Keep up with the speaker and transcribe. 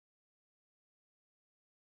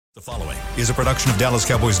The following is a production of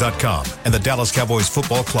DallasCowboys.com and the Dallas Cowboys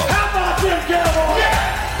Football Club. How about them Cowboys?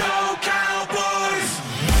 Yeah! Go Cowboys!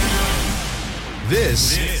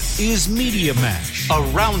 This is Media Mash, a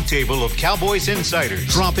roundtable of Cowboys insiders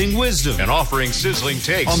dropping wisdom and offering sizzling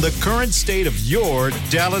takes on the current state of your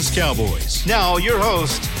Dallas Cowboys. Now, your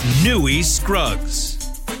host, Newy Scruggs.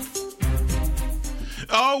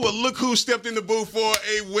 Oh, well, look who stepped in the booth for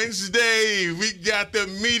a Wednesday. We got the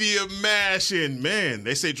Media Mash. And, man,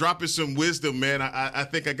 they say dropping some wisdom, man. I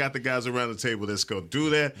think I got the guys around the table that's going to do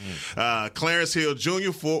that. Clarence Hill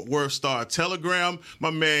Jr., Fort Worth Star-Telegram. My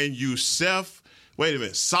man, Youssef. Wait a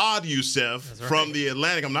minute. Saad Youssef from The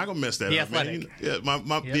Atlantic. I'm not going to mess that the up, Athletic. man.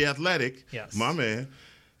 Yeah, The Athletic. Yes. My man.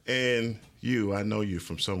 And I know you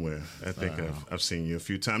from somewhere. I think I've seen you a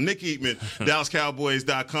few times. Nick Eatman,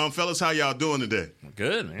 DallasCowboys.com. Fellas, how y'all doing today?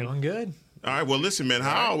 Good, man. Doing good. All right, well, listen, man,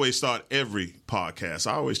 I always start every podcast.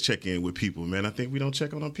 I always check in with people, man. I think we don't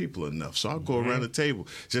check on our people enough. So I'll go around the table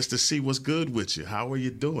just to see what's good with you. How are you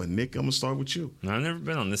doing? Nick, I'm going to start with you. No, I've never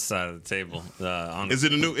been on this side of the table. Is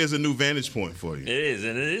it a new vantage point for you? It is,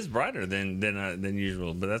 and it is brighter than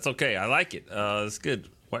usual, but that's okay. I like it. It's good.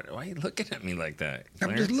 Why are you looking at me like that, I'm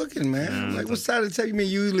Clarence? just looking, man. What side of the table you mean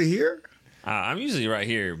you usually here? I'm usually right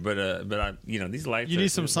here, but I, these lights. You are need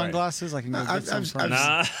some bright. sunglasses? I can go get some from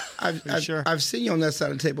Nah, I've seen you on that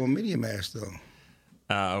side of the table on Media Mash, though.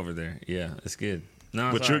 over there. Yeah, it's good.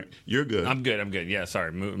 No, But it's all right. you're good. I'm good. Yeah,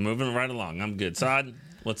 sorry. Moving right along. I'm good. Saad,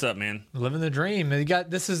 what's up, man? Living the dream.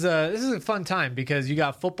 This is a fun time because you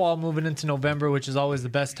got football moving into November, which is always the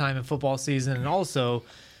best time in football season, and also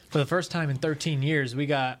for the first time in 13 years, we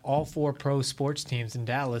got all 4 pro sports teams in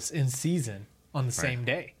Dallas in season on the same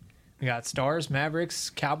day. We got Stars, Mavericks,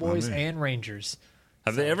 Cowboys, and Rangers.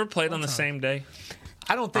 Have they ever played on the same day?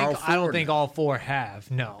 I don't think all 4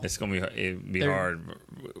 have. No. It's gonna be hard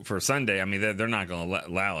for Sunday. I mean, they're not gonna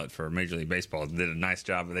allow it for Major League Baseball. They did a nice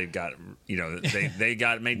job, but they've got they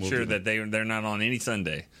got made sure that they're not on any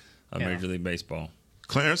Sunday of Major League Baseball.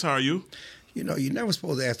 Clarence, how are you? You know, you're never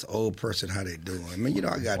supposed to ask the old person how they doing. I mean,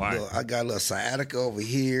 I got a little sciatica over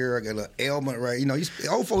here. I got a little ailment, right?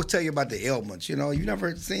 Old folks tell you about the ailments. You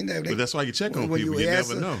never seen that. But that's why you check on people. You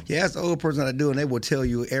never know. You ask the old person how they do, and they will tell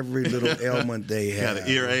you every little ailment they have. Got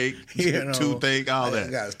an earache, toothache, all that.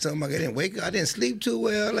 I got a stomach. I didn't wake up. I didn't sleep too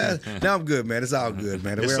well. Now I'm good, man. It's all good,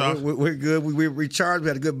 man. We're good. We recharged. We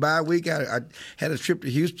had a good bye week. I had a trip to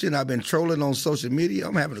Houston. I've been trolling on social media.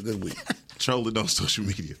 I'm having a good week. Trolling on social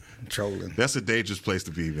media. Trolling. That's a dangerous place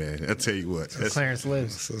to be, man. I tell you what. That's Clarence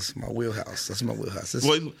lives. That's my wheelhouse.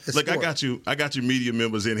 Look, I got you media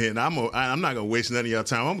members in here, and I'm not gonna waste none of your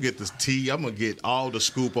time. I'm gonna get this tea. I'm gonna get all the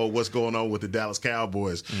scoop on what's going on with the Dallas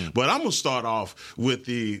Cowboys. But I'm gonna start off with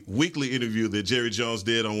the weekly interview that Jerry Jones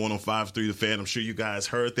did on 105.3 The Fan. I'm sure you guys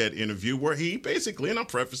heard that interview where he basically, and I'm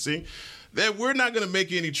prefacing, that we're not going to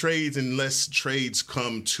make any trades unless trades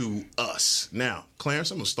come to us. Now, Clarence,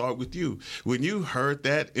 I'm going to start with you. When you heard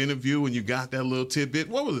that interview and you got that little tidbit,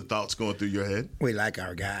 what were the thoughts going through your head? We like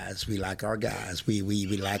our guys. We like our guys. We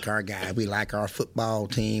like our guys. We like our football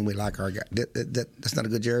team. We like our guys. That's not a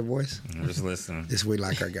good Jerry voice? I'm just listening. We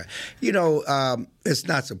like our guys. It's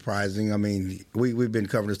not surprising. I mean, we've been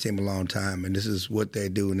covering this team a long time, and this is what they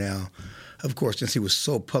do now. Of course, since he was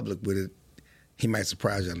so public with it, he might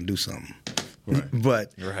surprise you and do something. Right.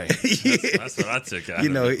 But that's what I took out.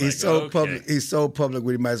 He's so public. He's so public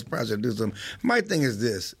when he might surprise you and do something. My thing is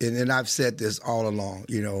this, and I've said this all along.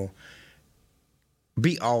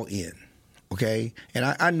 Be all in, okay? And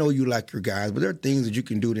I know you like your guys, but there are things that you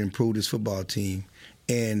can do to improve this football team.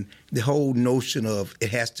 And the whole notion of it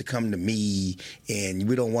has to come to me, and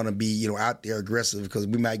we don't want to be out there aggressive because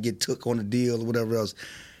we might get took on the deal or whatever else.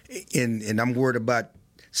 And I'm worried about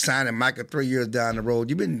signing Micah 3 years down the road.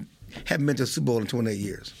 Haven't been to the Super Bowl in 28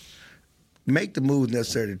 years. Make the moves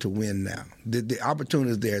necessary to win now. The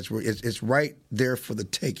opportunity is there. It's right there for the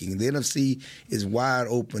taking. The NFC is wide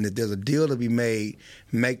open. If there's a deal to be made,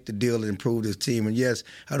 make the deal to improve this team. And yes,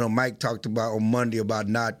 I know Mike talked about on Monday about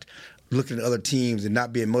not looking at other teams and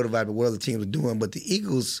not being motivated by what other teams are doing. But the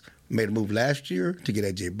Eagles made a move last year to get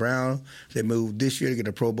A.J. Brown. They moved this year to get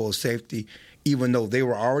a Pro Bowl safety, even though they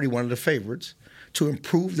were already one of the favorites, to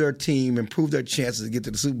improve their team, improve their chances to get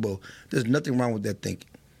to the Super Bowl. There's nothing wrong with that thinking.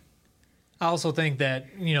 I also think that,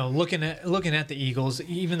 looking at the Eagles,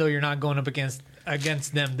 even though you're not going up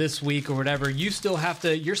against them this week or whatever, you're still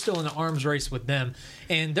in the arms race with them.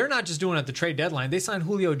 And they're not just doing it at the trade deadline. They signed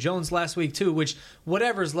Julio Jones last week too, which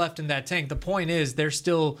whatever's left in that tank, the point is they're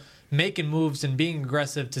still making moves and being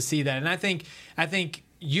aggressive to see that. And I think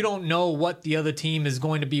you don't know what the other team is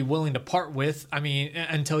going to be willing to part with. I mean,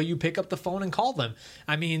 until you pick up the phone and call them.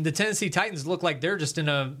 I mean, the Tennessee Titans look like they're just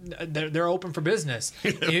they're open for business.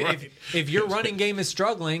 Right. If your running game is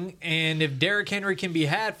struggling, and if Derrick Henry can be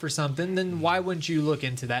had for something, then why wouldn't you look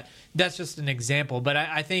into that? That's just an example. But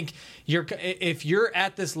I think if you're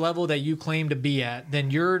at this level that you claim to be at,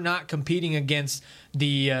 then you're not competing against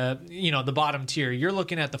the the bottom tier. You're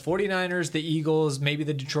looking at the 49ers, the Eagles, maybe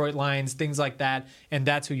the Detroit Lions, things like that, and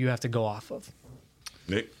that's who you have to go off of.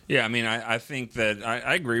 Nick? Yeah, I mean, I think that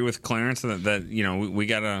I agree with Clarence that we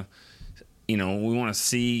gotta, we want to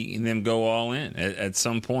see them go all in at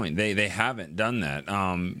some point. They haven't done that.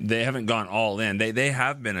 They haven't gone all in. They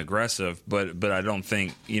have been aggressive, but I don't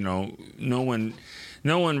think no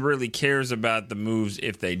one really cares about the moves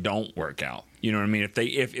if they don't work out. You know what I mean?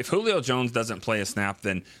 If Julio Jones doesn't play a snap,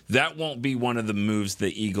 then that won't be one of the moves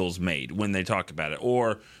the Eagles made when they talk about it.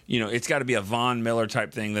 Or, it's got to be a Von Miller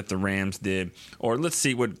type thing that the Rams did. Or let's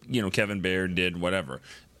see what, Kevin Baird did, whatever.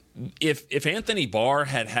 If Anthony Barr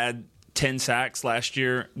had 10 sacks last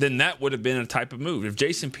year, then that would have been a type of move. If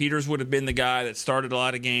Jason Peters would have been the guy that started a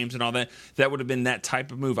lot of games and all that, that would have been that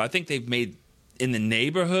type of move. I think they've made in the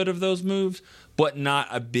neighborhood of those moves, but not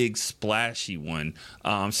a big splashy one.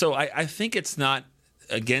 So I think it's not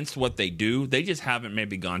against what they do. They just haven't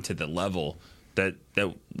maybe gone to the level that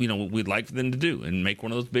we'd like for them to do and make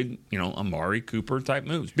one of those big, Amari Cooper type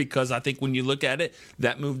moves. Because I think when you look at it,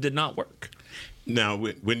 that move did not work. Now,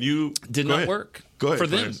 when you did not work. Go ahead, for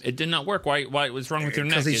them. Clarence. It did not work. Why was wrong with your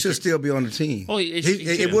neck? Because he should still be on the team. Well,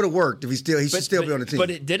 it would have worked if he should still be on the team.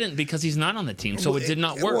 But it didn't because he's not on the team, so it did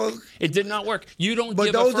not work. It did not work. You don't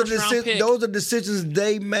give those a first-round pick. Those are decisions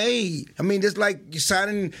they made. I mean, just like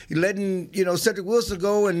letting Cedric Wilson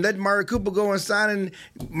go and letting Amari Cooper go and signing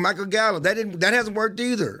Michael Gallup. That hasn't worked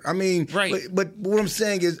either. I mean, right. But what I'm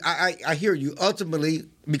saying is, I hear you. Ultimately,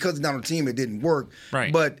 because he's not on the team, it didn't work.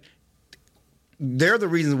 Right. But they're the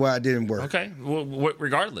reasons why it didn't work. Okay. Well,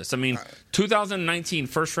 regardless, I mean, 2019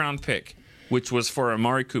 first-round pick, which was for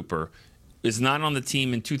Amari Cooper, is not on the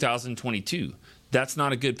team in 2022. That's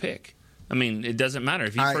not a good pick. I mean, it doesn't matter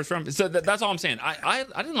if he's first-round. So that's all I'm saying. I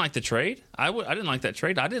didn't like the trade. I didn't like that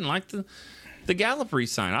trade. I didn't like the Gallup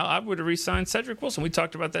re-sign. I would have re-signed Cedric Wilson. We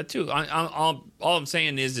talked about that too. All I'm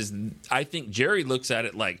saying is I think Jerry looks at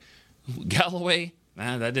it like Galloway.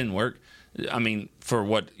 That didn't work. I mean, for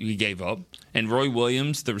what he gave up, and Roy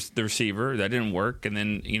Williams, the receiver, that didn't work, and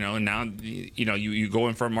then and now you go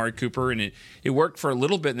in for Amari Cooper, and it worked for a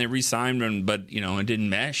little bit, and they re-signed him, but it didn't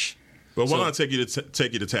mesh. But why don't I take you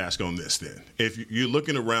to task on this then? If you're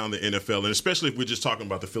looking around the NFL, and especially if we're just talking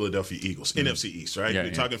about the Philadelphia Eagles, NFC East, right?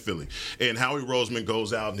 We're talking Philly, and Howie Roseman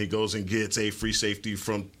goes out and he goes and gets a free safety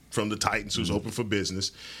from the Titans who's open for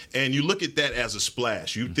business, and you look at that as a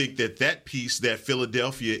splash. You think that piece that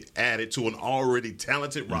Philadelphia added to an already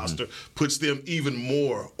talented roster puts them even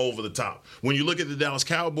more over the top. When you look at the Dallas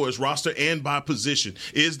Cowboys roster and by position,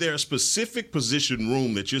 is there a specific position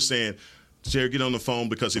room that you're saying, Jerry, get on the phone,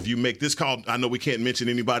 because if you make this call, I know we can't mention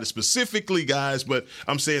anybody specifically, guys, but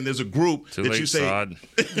I'm saying there's a group you say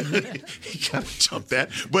you gotta jump that,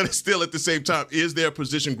 but it's still at the same time, is there a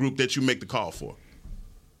position group that you make the call for?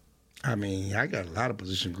 I mean, I got a lot of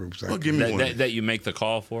position groups. Well, give me one. That you make the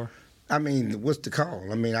call for? I mean, what's the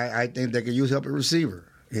call? I mean, I think they could use help at receiver.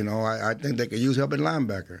 I think they could use help at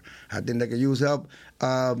linebacker. I think they could use help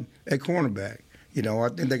at cornerback. I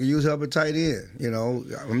think they could use help at tight end.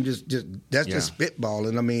 I'm just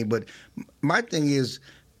spitballing. I mean, but my thing is,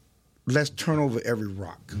 let's turn over every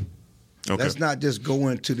rock. Okay. Let's not just go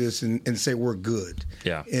into this and say we're good.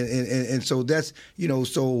 Yeah. And so that's,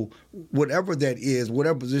 so whatever that is,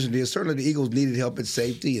 whatever position it is, certainly the Eagles needed help at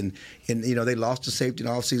safety. And they lost to safety in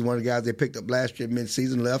the offseason. One of the guys they picked up last year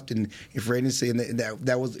midseason left in free agency. And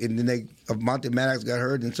then Monte Maddox got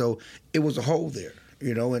hurt. And so it was a hole there.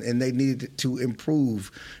 And they needed to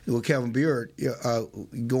improve with Kevin Beard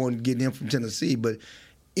getting him from Tennessee. But,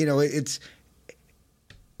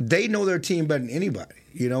 they know their team better than anybody,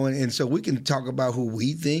 and so we can talk about who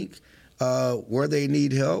we think, where they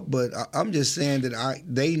need help. But I'm just saying that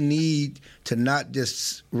they need to not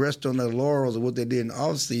just rest on their laurels of what they did in the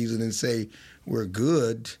offseason and say, we're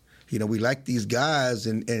good. We like these guys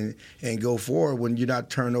and go forward when you're not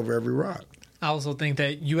turning over every rock. I also think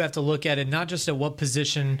that you have to look at it not just at what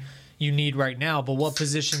position you need right now, but what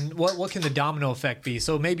position, what can the domino effect be?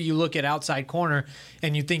 So maybe you look at outside corner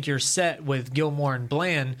and you think you're set with Gilmore and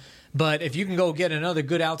Bland, But if you can go get another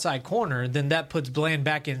good outside corner, then that puts Bland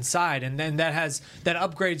back inside, and then that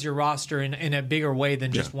upgrades your roster in a bigger way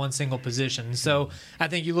than just one single position. So I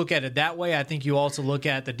think you look at it that way. I think you also look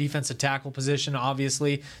at the defensive tackle position.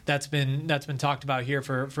 Obviously, that's been talked about here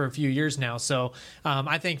for a few years now. So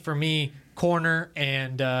I think for me, corner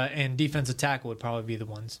and defensive tackle would probably be the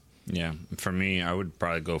ones. Yeah, for me, I would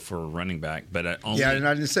probably go for a running back, but only, and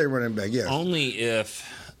I didn't say running back. Yes, only if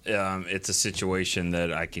it's a situation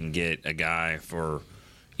that I can get a guy for,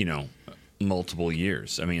 multiple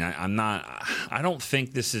years. I mean, I don't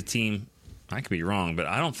think this is a team. I could be wrong, but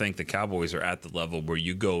I don't think the Cowboys are at the level where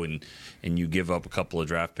you go and you give up a couple of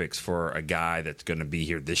draft picks for a guy that's going to be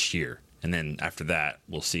here this year. And then after that,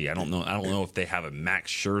 we'll see. I don't know if they have a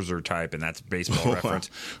Max Scherzer type, and that's baseball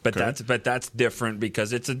reference. But that's different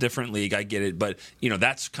because it's a different league. I get it. But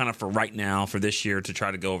that's kind of for right now, for this year, to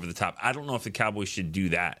try to go over the top. I don't know if the Cowboys should do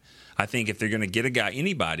that. I think if they're going to get a guy,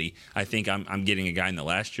 anybody, I think I'm getting a guy in the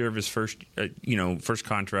last year of his first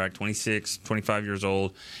contract, 26, 25 years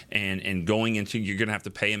old, and going into, you're going to have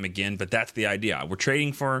to pay him again. But that's the idea. We're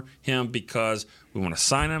trading for him because we want to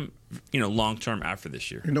sign him, long term after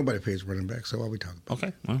this year. Nobody pays running back, so why are we talking about?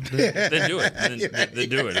 Okay, well, then do it. They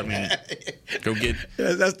do it. I mean, go get.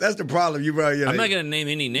 That's the problem. I'm not going to name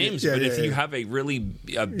any names, but if you have a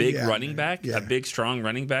big running back, a big strong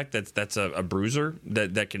running back that's a bruiser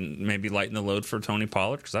that can maybe lighten the load for Tony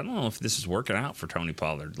Pollard, because I don't know if this is working out for Tony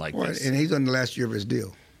Pollard this. And he's on the last year of his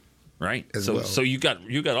deal. Right. So you got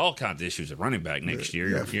all kinds of issues at running back next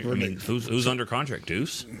year. Who's under contract?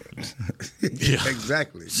 Deuce?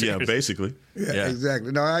 Exactly. Yeah, basically. Yeah,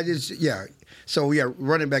 exactly. No, So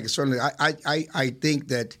running back is certainly. I think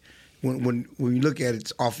that when you look at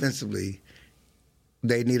it offensively,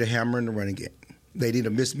 they need a hammer in the running game. They need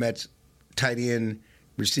a mismatch tight end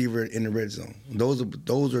receiver in the red zone.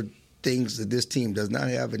 Those are things that this team does not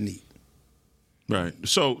have a need. Right.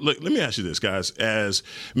 So let me ask you this, guys. As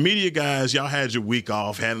media guys, y'all had your week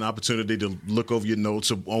off, had an opportunity to look over your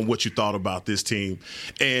notes on what you thought about this team.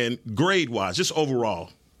 And grade-wise, just overall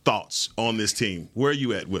thoughts on this team. Where are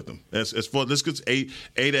you at with them? As far, let's get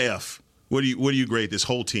A to F. What do you grade this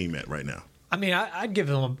whole team at right now? I mean, I'd give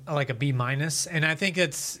them a B-, and I think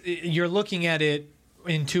you're looking at it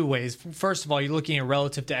in two ways. First of all, you're looking at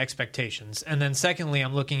relative to expectations, and then secondly,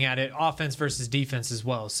 I'm looking at it offense versus defense as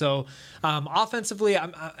well. So offensively,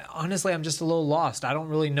 I'm just a little lost. I don't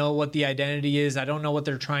really know what the identity is. I don't know what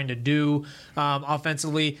they're trying to do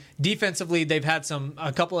offensively. Defensively, they've had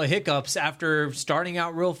a couple of hiccups after starting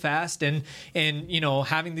out real fast and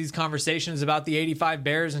having these conversations about the 85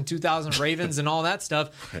 Bears and 2000 Ravens and all that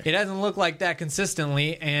stuff. It hasn't looked like that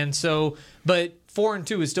consistently, and so but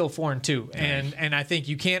 4-2 is still 4-2, and I think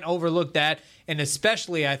you can't overlook that, and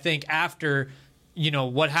especially I think after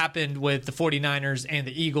what happened with the 49ers and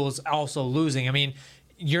the Eagles also losing. I mean,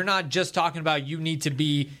 you're not just talking about you need to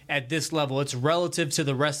be at this level. It's relative to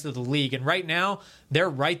the rest of the league. And right now, they're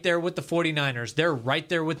right there with the 49ers. They're right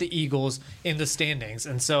there with the Eagles in the standings.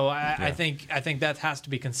 And so I think that has to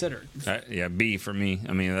be considered. B for me.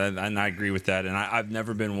 I mean, and I agree with that. And I've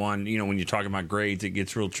never been one, when you're talking about grades, it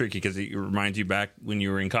gets real tricky because it reminds you back when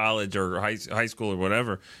you were in college or high school or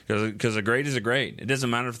whatever. Because a grade is a grade. It doesn't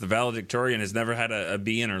matter if the valedictorian has never had a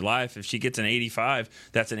B in her life. If she gets an 85,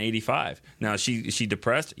 that's an 85. Now, is she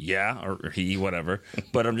depressed? Yeah, or he, whatever.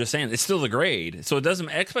 But I'm just saying, it's still the grade. So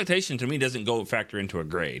expectation to me doesn't go factor into a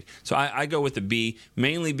grade. So I go with the B,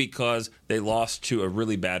 mainly because they lost to a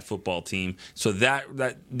really bad football team. So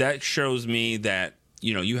that shows me that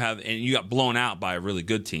you got blown out by a really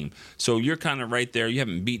good team. So you're kind of right there. You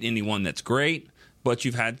haven't beat anyone that's great, but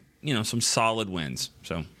you've had some solid wins.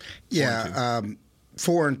 So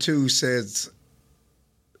 4-2 says.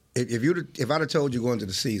 If I'd have told you going into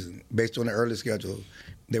the season, based on the early schedule,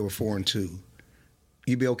 they were 4-2,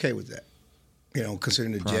 you'd be okay with that.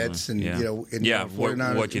 Considering the Jets and and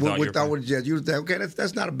 49ers. What you thought with the Jets, you would think, okay,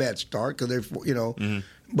 that's not a bad start because they're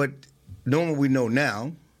But knowing what we know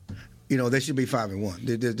now, they should be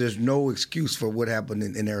 5-1. There's no excuse for what happened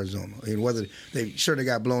in Arizona. Whether they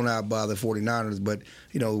got blown out by the 49ers, but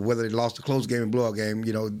whether they lost a close game and blowout game,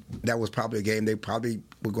 that was probably a game they probably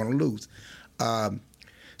were going to lose.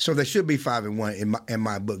 So they should be 5-1 in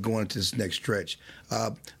my book going into this next stretch.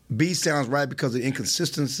 B sounds right because of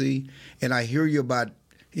inconsistency, and I hear you about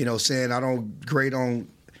saying I don't grade on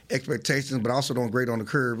expectations, but I also don't grade on the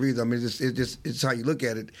curve either. I mean, it's how you look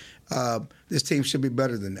at it. This team should be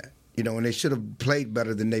better than that, and they should have played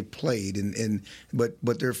better than they played, but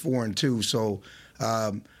they're 4-2. So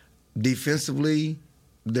defensively,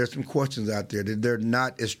 there's some questions out there. They're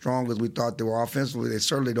not as strong as we thought they were offensively. They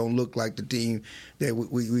certainly don't look like the team that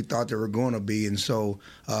we thought they were going to be. And so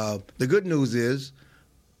the good news is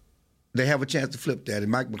they have a chance to flip that.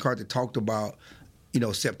 And Mike McCarthy talked about,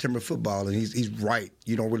 September football, and he's right.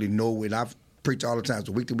 You don't really know. And I've preached all the time. It's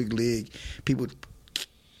a week-to-week league. People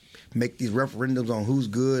make these referendums on who's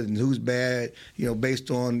good and who's bad, based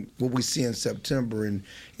on what we see in September. And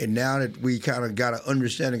now that we kind of got an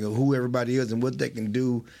understanding of who everybody is and what they can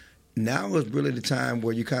do, now is really the time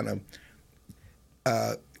where you kind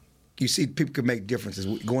of you see people can make differences.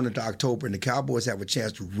 Going into October, and the Cowboys have a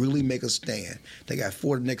chance to really make a stand. They got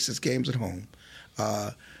 4 of the next 6 games at home.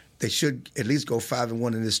 They should at least go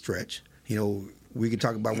 5-1 in this stretch. We can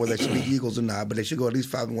talk about whether they should be Eagles or not, but they should go at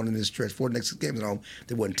least 5-1 in this stretch. 4 of the next 6 games at home.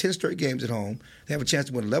 They won 10 straight games at home. They have a chance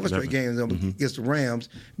to win 11 straight games against the Rams.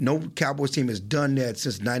 No Cowboys team has done that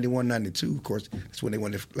since 91-92. Of course, that's when they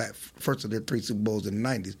won the first of their 3 Super Bowls in the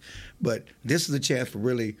 90s. But this is a chance to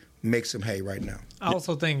really make some hay right now. I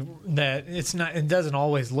also think that it doesn't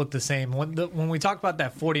always look the same. When we talk about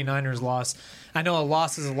that 49ers loss, I know a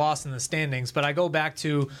loss is a loss in the standings, but I go back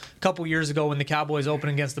to a couple years ago when the Cowboys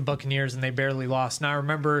opened against the Buccaneers and they barely lost. And I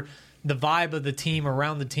remember the vibe of the team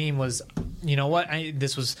around the team was,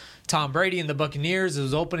 this was Tom Brady and the Buccaneers. It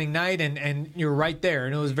was opening night, and you're right there,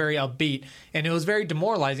 and it was very upbeat, and it was very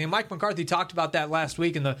demoralizing. And Mike McCarthy talked about that last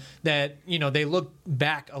week, and that they looked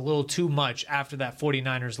back a little too much after that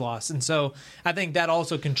 49ers loss, and so I think that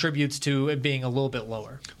also contributes to it being a little bit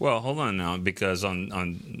lower. Well, hold on now, because on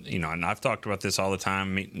and I've talked about this all the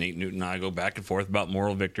time. Nate Newton and I go back and forth about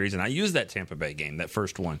moral victories, and I use that Tampa Bay game, that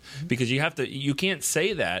first one, because you can't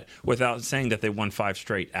say that without saying that they won 5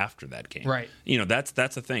 straight after that game. Right.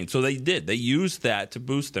 That's a thing. So they did. They used that to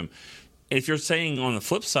boost them. If you're saying on the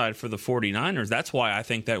flip side for the 49ers, that's why I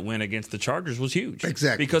think that win against the Chargers was huge.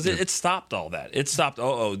 Exactly. Because it stopped all that. It stopped,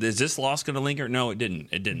 is this loss going to linger? No, it didn't.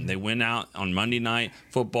 It didn't. They went out on Monday Night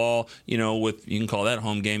Football, you can call that a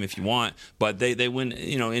home game if you want, but they went,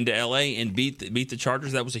 into L.A. and beat the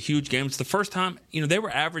Chargers. That was a huge game. It's the first time, they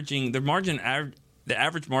were averaging, the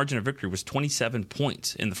average margin of victory was 27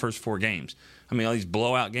 points in the first 4 games. I mean, all these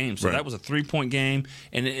blowout games. So right. That was a 3-point game,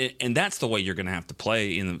 and that's the way you're going to have to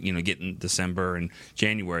play getting December and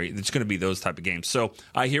January. It's going to be those type of games. So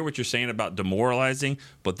I hear what you're saying about demoralizing,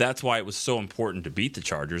 but that's why it was so important to beat the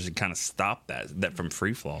Chargers and kind of stop that from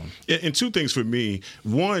free flowing. And 2 things for me.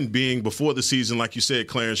 One being before the season, like you said,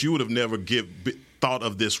 Clarence, you would have never thought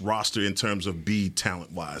of this roster in terms of B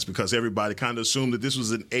talent-wise, because everybody kind of assumed that this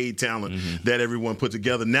was an A talent that everyone put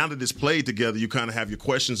together. Now that it's played together, you kind of have your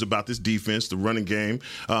questions about this defense, the running game,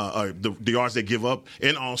 the yards they give up,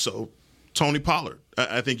 and also Tony Pollard.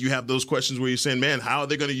 I think you have those questions where you're saying, man, how are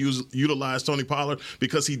they going to utilize Tony Pollard?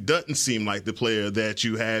 Because he doesn't seem like the player that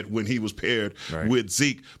you had when he was paired with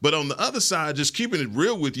Zeke. But on the other side, just keeping it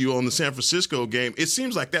real with you on the San Francisco game, it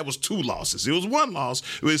seems like that was 2 losses. It was 1 loss.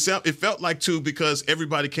 It felt like 2 because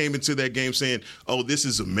everybody came into that game saying, oh, this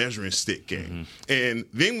is a measuring stick game. And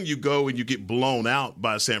then when you go and you get blown out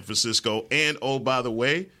by San Francisco, and, oh, by the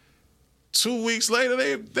way, 2 weeks later,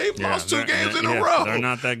 they've lost 2 games in a row. They're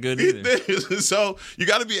not that good either. So you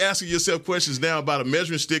got to be asking yourself questions now about a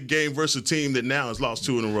measuring stick game versus a team that now has lost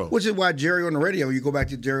 2 in a row. Which is why Jerry on the radio, you go back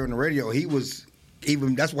to Jerry on the radio,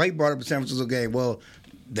 that's why he brought up the San Francisco game. Well,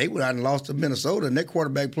 they went out and lost to Minnesota, and their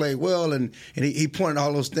quarterback played well, and he pointed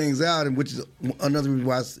all those things out, and which is another reason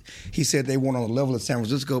why he said they weren't on the level of San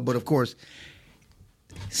Francisco. But, of course,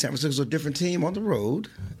 San Francisco's a different team on the road.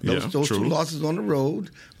 Those 2 losses on the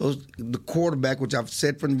road, the quarterback, which I've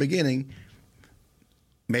said from the beginning,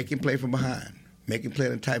 make him play from behind, make him play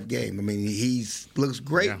in a type game. I mean, he looks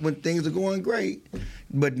great when things are going great,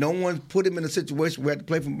 but no one put him in a situation where he had to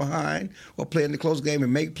play from behind or play in the close game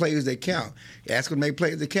and make plays that count. Ask him to make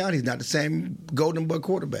plays that count. He's not the same golden boy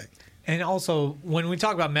quarterback. And also, when we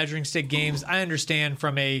talk about measuring stick games, I understand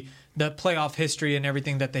from the playoff history and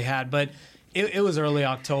everything that they had, but it was early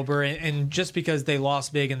October, and just because they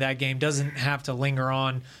lost big in that game doesn't have to linger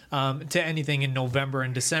on to anything in November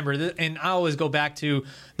and December. And I always go back to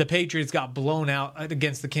the Patriots got blown out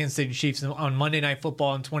against the Kansas City Chiefs on Monday Night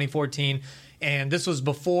Football in 2014. And this was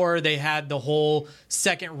before they had the whole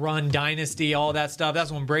second run dynasty, all that stuff.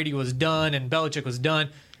 That's when Brady was done and Belichick was done.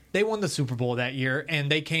 They won the Super Bowl that year,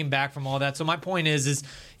 and they came back from all that. So my point is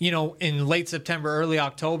in late September, early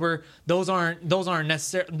October, those aren't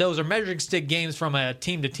necessarily, those are measuring stick games from a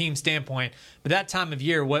team-to-team standpoint. But that time of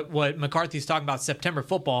year, what McCarthy's talking about, September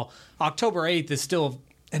football, October 8th is still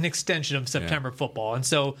an extension of September football. And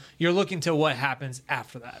so you're looking to what happens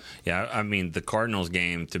after that. Yeah, I mean, the Cardinals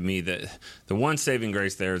game, to me, the one saving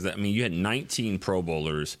grace there is that, I mean, you had 19 Pro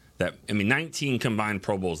Bowlers 19 combined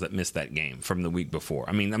Pro Bowls that missed that game from the week before.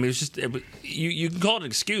 I mean, it's just you can call it an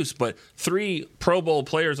excuse, but 3 Pro Bowl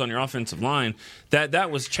players on your offensive line,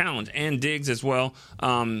 that was a challenge, and Diggs as well.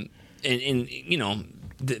 And you know,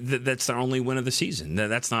 that's their only win of the season.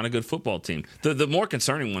 That's not a good football team. The more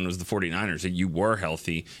concerning one was the 49ers, that you were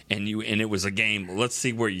healthy and it was a game. Let's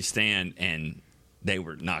see where you stand, and they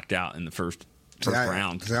were knocked out in the first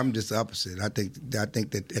round. I'm just the opposite. I think that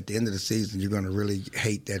at the end of the season, you're going to really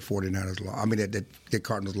hate that 49ers loss. I mean, that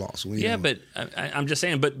Cardinals loss. But I'm just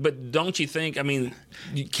saying. But don't you think? I mean,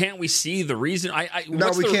 can't we see the reason? No,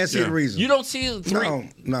 we can't see the reason. You don't see 3?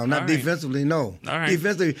 No, not defensively. No, all right.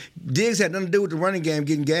 Defensively, Diggs had nothing to do with the running game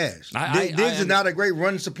getting gashed. Diggs is not a great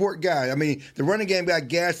run support guy. I mean, the running game got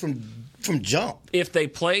gashed from jump. If they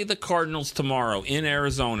play the Cardinals tomorrow in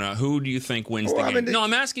Arizona, who do you think wins the game? I mean,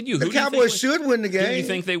 I'm asking you. The Cowboys should win the game. Do you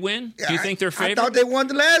think they win? Do you think they're favored? I thought they won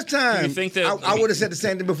the last time. Do you think that? I would have said the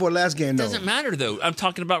same thing before the last game, though. It doesn't matter, though. I'm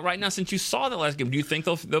talking about right now since you saw the last game. Do you think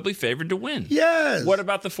they'll be favored to win? Yes. What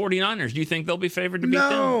about the 49ers? Do you think they'll be favored to beat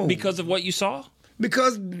them because of what you saw?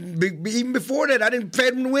 Because even before that, I didn't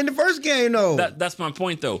pay them to win the first game, though. That's my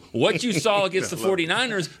point, though. What you saw against the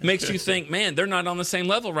 49ers makes you think, man, they're not on the same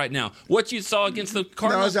level right now. What you saw against the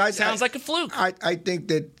Cardinals sounds like a fluke. I think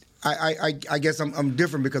that I guess I'm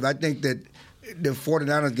different because I think that the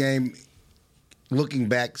 49ers game, looking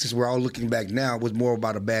back, since we're all looking back now, was more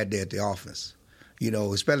about a bad day at the offense. You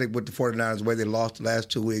know, especially with the 49ers, the way they lost the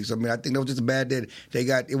last 2 weeks. I mean, I think that was just a bad day.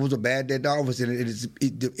 It was a bad day at the office, and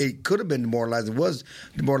it could have been demoralizing. It was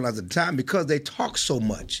demoralizing at the time because they talked so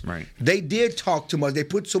much. Right. They did talk too much. They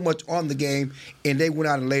put so much on the game, and they went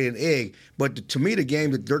out and laid an egg. But to me, the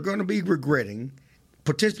game that they're going to be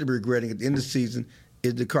potentially regretting at the end of the season,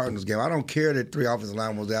 is the Cardinals game. I don't care that 3 offensive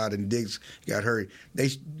line was out and Diggs got hurt.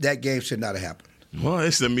 That game should not have happened. Well,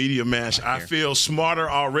 it's the media mash. I feel smarter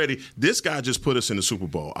already. This guy just put us in the Super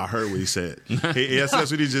Bowl. I heard what he said. That's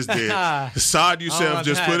what he just did. Saad Youssef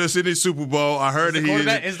just put us in the Super Bowl. I heard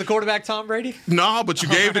that is the quarterback Tom Brady? No, but you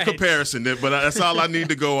gave the comparison. But that's all I need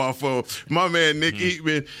to go off of. My man Nick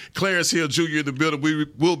Eatman, Clarence Hill Jr. in the building. We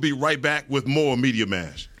will be right back with more Media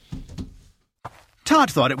Mash.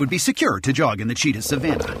 Todd thought it would be secure to jog in the cheetah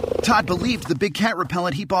savanna. Todd believed the big cat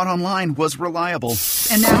repellent he bought online was reliable.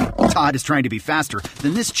 And now, Todd is trying to be faster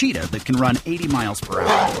than this cheetah that can run 80 miles per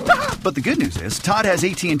hour. But the good news is, Todd has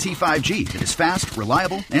AT&T 5G that is fast,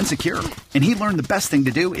 reliable, and secure. And he learned the best thing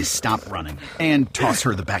to do is stop running and toss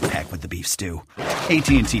her the backpack with the beef stew.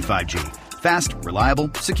 AT&T 5G. Fast, reliable,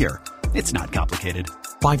 secure. It's not complicated.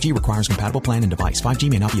 5G requires compatible plan and device. 5G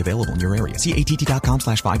may not be available in your area. See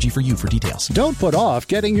att.com/5G for you for details. Don't put off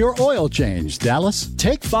getting your oil change, Dallas.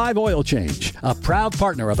 Take 5 Oil Change, a proud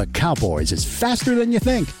partner of the Cowboys, is faster than you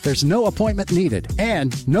think. There's no appointment needed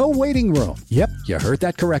and no waiting room. Yep, you heard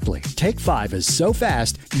that correctly. Take 5 is so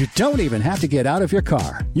fast, you don't even have to get out of your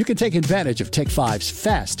car. You can take advantage of Take 5's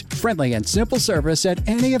fast, friendly, and simple service at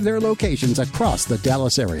any of their locations across the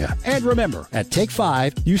Dallas area. And remember, at Take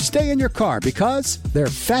 5, you stay in your car because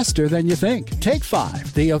they're faster than you think. Take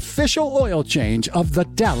 5, the official oil change of the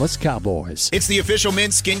Dallas Cowboys. It's the official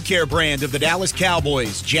men's skincare brand of the Dallas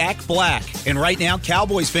Cowboys, Jack Black. And right now,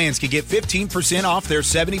 Cowboys fans can get 15% off their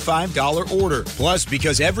 $75 order. Plus,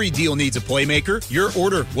 because every deal needs a playmaker, your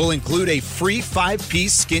order will include a free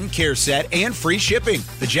 5-piece skincare set and free shipping.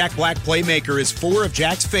 The Jack Black Playmaker is 4 of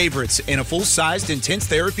Jack's favorites and a full-sized intense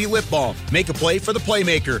therapy lip balm. Make a play for the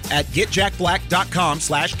Playmaker at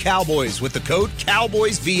getjackblack.com/Cowboys with the code COWBOYSVIP.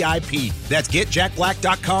 That's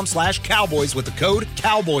getjackblack.com/Cowboys with the code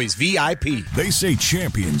COWBOYSVIP. They say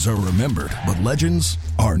champions are remembered, but legends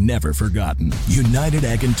are never forgotten. United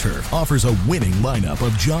Ag & Turf offers a winning lineup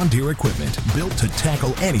of John Deere equipment built to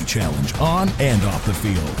tackle any challenge on and off the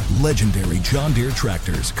field. Legendary John Deere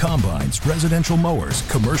tractors, combines, residential mowers,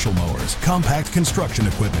 commercial mowers, compact construction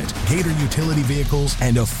equipment, Gator utility vehicles,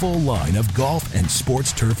 and a full line of golf and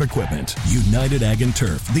sports turf equipment. United Ag &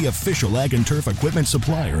 Turf, the official Ag & Turf equipment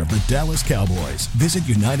supplier of the Dallas Cowboys. Visit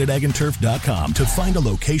UnitedAgAndTurf.com to find a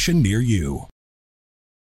location near you.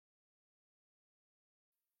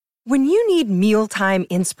 When you need mealtime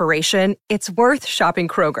inspiration, it's worth shopping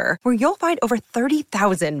Kroger, where you'll find over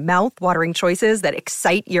 30,000 mouth-watering choices that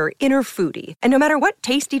excite your inner foodie. And no matter what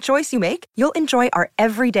tasty choice you make, you'll enjoy our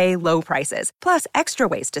everyday low prices, plus extra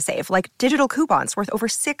ways to save, like digital coupons worth over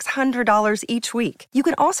 $600 each week. You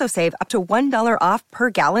can also save up to $1 off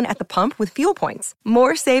per gallon at the pump with fuel points.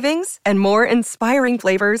 More savings and more inspiring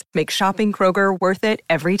flavors make shopping Kroger worth it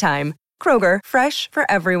every time. Kroger, fresh for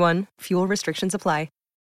everyone. Fuel restrictions apply.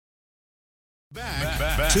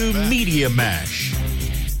 Back to Media Mash.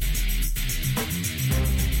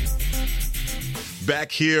 Back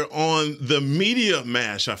here on the Media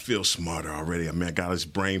Mash. I feel smarter already. I mean, I got this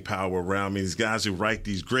brain power around me. These guys who write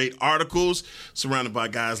these great articles, surrounded by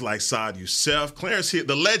guys like Saad Youssef, Clarence Hill,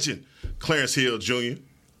 the legend, Clarence Hill Jr.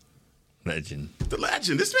 Legend. The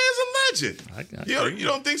legend. This man's a legend. You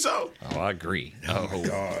don't think so? Oh, I agree. Oh,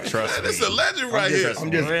 God. Trust me. This is a legend right here.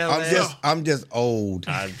 I'm just old.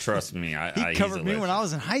 Trust me. He covered me when I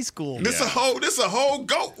was in high school. This a whole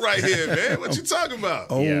goat right here, man. What you talking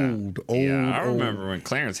about? Old. I remember when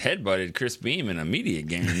Clarence headbutted Chris Beam in a media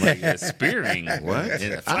game, like spearing. What?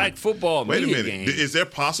 In a flag football Wait media a minute. game. Is there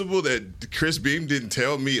possible that Chris Beam didn't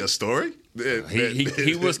tell me a story?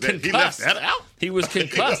 He was concussed. He left that out? He was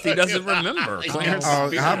concussed. He doesn't remember.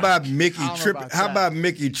 How about Mickey tripping? How about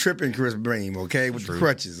Mickey tripping Chris Beam? Okay, with the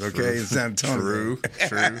crutches. Okay, in San Antonio.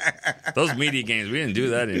 True. Those media games, we didn't do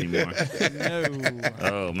that anymore. No.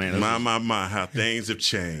 Oh man, my, how things have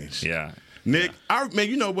changed. Yeah, Nick, man,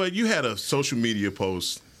 you know what? You had a social media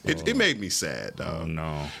post. It made me sad, dog. Oh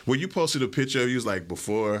no. When you posted a picture of you, was like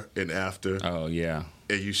before and after. Oh yeah.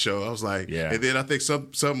 And you show, I was like, yeah. And then I think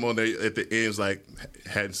something on there at the end was like,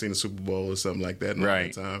 hadn't seen the Super Bowl or something like that in a long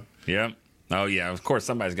time. Yep. Oh yeah, of course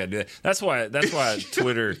somebody's got to do that. That's why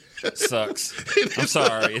Twitter sucks. I'm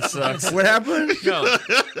sorry, it sucks. What happened? No.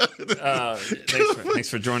 Thanks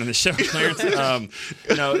for joining the show, Clarence.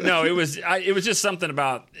 No, it was just something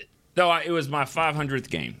about. No, it was my 500th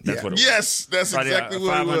game. That's what it was. Yes, that's exactly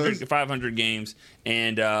what it was. 500 games,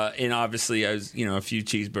 and obviously I was a few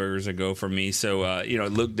cheeseburgers ago for me, so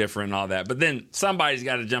it looked different and all that. But then somebody's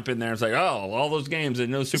got to jump in there and say, "Oh, all those games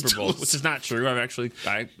and no Super Bowl," which is not true.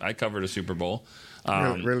 I covered a Super Bowl.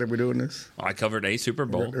 Really, we're doing this? I covered a Super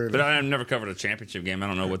Bowl, really? but I've never covered a championship game. I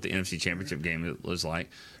don't know what the NFC Championship game was like.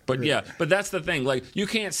 But really? Yeah, but that's the thing. Like you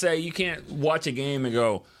can't watch a game and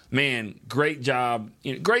go, man, great job,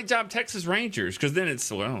 great job, Texas Rangers, because then it's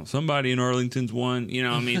somebody in Arlington's won.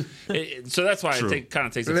 So that's why it kind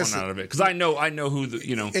of takes the fun out of it. Because I know who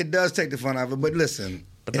It does take the fun out of it, but listen,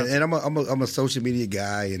 and I'm a social media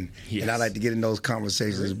guy, and I like to get in those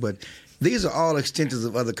conversations, but. These are all extensions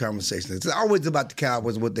of other conversations. It's always about the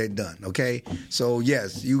Cowboys and what they've done, okay? So,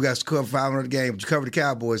 yes, you guys covered 500 games, but you covered the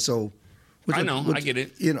Cowboys, so... I get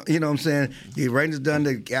it. You know what I'm saying? The Rangers done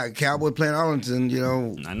the Cowboys playing Arlington,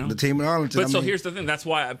 I know. the team in Arlington. But here's the thing. That's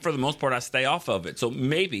why, for the most part, I stay off of it. So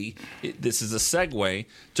maybe this is a segue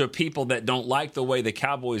to people that don't like the way the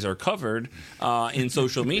Cowboys are covered in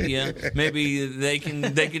social media. Maybe they can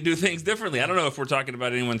do things differently. I don't know if we're talking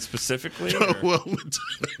about anyone specifically.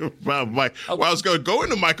 Well, Mike. I was going to go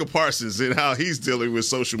into Michael Parsons and how he's dealing with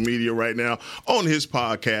social media right now on his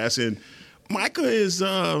podcast. And Micah is...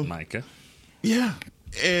 Micah. Yeah.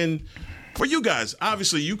 And for you guys,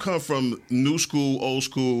 obviously you come from new school, old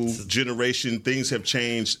school generation. Things have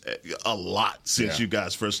changed a lot since you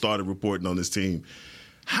guys first started reporting on this team.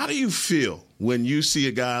 How do you feel when you see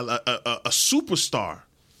a guy, a superstar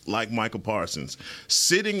like Michael Parsons,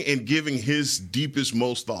 sitting and giving his deepest,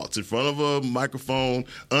 most thoughts in front of a microphone,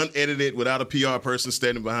 unedited, without a PR person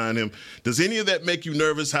standing behind him? Does any of that make you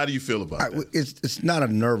nervous? How do you feel about that? It's not a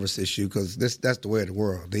nervous issue because that's the way of the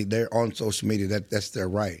world. They're on social media. That's their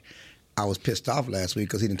right. I was pissed off last week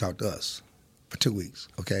because he didn't talk to us for 2 weeks,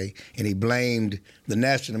 okay? And he blamed the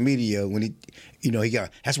national media when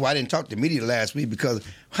that's why I didn't talk to the media last week, because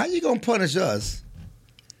how you going to punish us?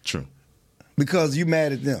 True. Because you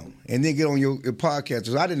mad at them and then get on your podcast.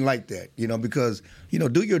 So I didn't like that, because,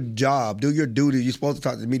 do your job, do your duty. You're supposed to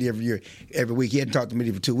talk to the media every week. He hadn't talked to the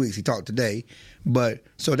media for 2 weeks. He talked today. But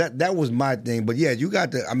so that was my thing. But yeah, you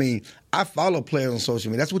got to, I follow players on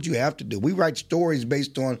social media. That's what you have to do. We write stories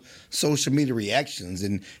based on social media reactions.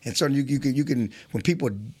 And certainly you can,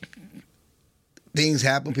 when things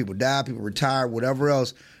happen, people die, people retire, whatever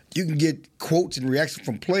else, you can get quotes and reactions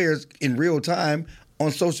from players in real time on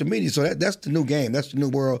social media. So that's the new game. That's the new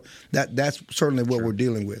world. That's certainly what we're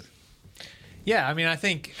dealing with. Yeah, I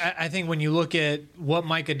think when you look at what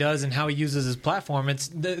Micah does and how he uses his platform, it's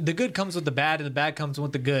the good comes with the bad and the bad comes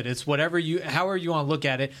with the good. It's however you want to look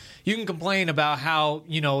at it. You can complain about how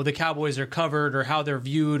the Cowboys are covered or how they're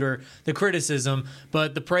viewed or the criticism,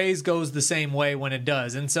 but the praise goes the same way when it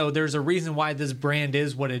does. And so there's a reason why this brand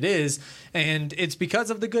is what it is, and it's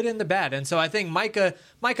because of the good and the bad. And so I think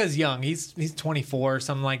Micah's young. He's 24 or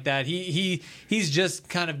something like that. He's just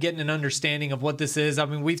kind of getting an understanding of what this is.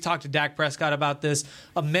 We've talked to Dak Prescott Todd about this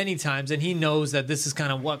many times, and he knows that this is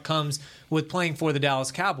kind of what comes with playing for the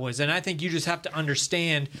Dallas Cowboys. And I think you just have to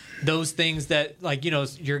understand those things that, like, you know,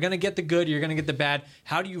 you're going to get the good, you're going to get the bad.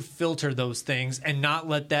 How do you filter those things and not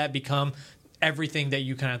let that become everything that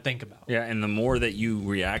you kind of think about? Yeah, and the more that you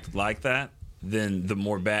react like that, then the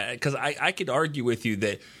more bad. Because I could argue with you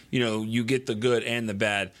that, you know, you get the good and the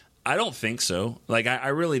bad. I don't think so. Like, I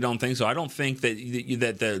really don't think so. I don't think that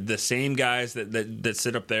the same guys that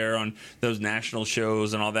sit up there on those national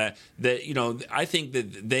shows and all that, you know, I think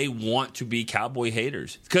that they want to be Cowboy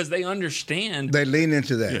haters because they understand. They lean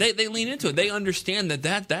into that. They lean into it. They understand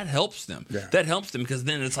that helps them. Yeah. That helps them because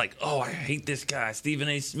then it's like, oh, I hate this guy, Stephen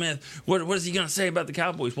A. Smith. What is he going to say about the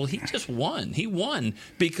Cowboys? Well, he just won. He won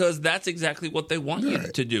because that's exactly what they want you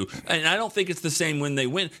to do. And I don't think it's the same when they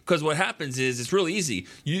win because what happens is it's really easy.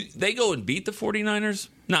 They go and beat the 49ers,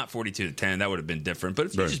 not 42-10, that would have been different. But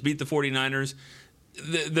if you just beat the 49ers,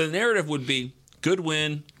 the narrative would be good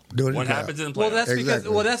win. What happens in the playoffs?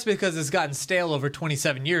 Well, that's because it's gotten stale over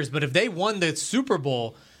 27 years. But if they won the Super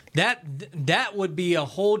Bowl, that would be a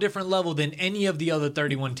whole different level than any of the other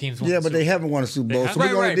 31 teams. Yeah, but they haven't won a Super Bowl, so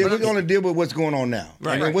we're going to deal with what's going on now.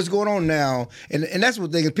 Right. And what's going on now, and that's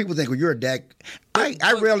what people think. Well, you're a Dak.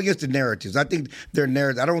 I rail against the narratives. I think their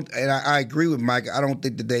narratives. I agree with Mike. I don't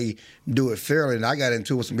think that they do it fairly. And I got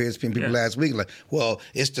into it with some ESPN people last week. Like, well,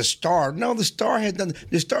 it's the star. No, the star has nothing.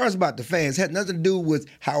 The star is about the fans. It has nothing to do with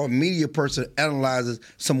how a media person analyzes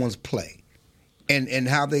someone's play. And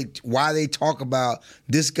why they talk about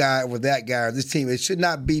this guy or that guy or this team. It should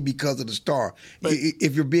not be because of the star. But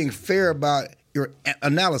if you're being fair about your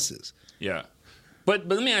analysis. Yeah. But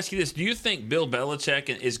let me ask you this. Do you think Bill Belichick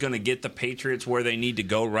is going to get the Patriots where they need to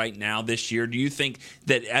go right now this year? Do you think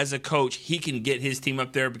that as a coach he can get his team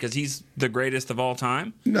up there because he's the greatest of all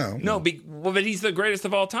time? No. But he's the greatest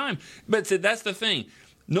of all time. But that's the thing.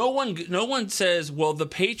 No one says, well, the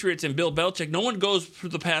Patriots and Bill Belichick, no one goes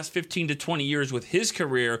through the past 15 to 20 years with his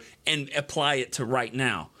career and apply it to right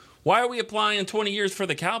now. Why are we applying 20 years for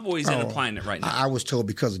the Cowboys and applying it right now? I was told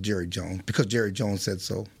because of Jerry Jones, because Jerry Jones said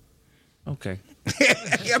so. Okay.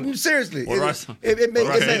 I mean, seriously. But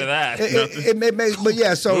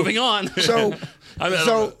yeah, so moving on.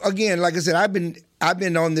 So again, like I said, I've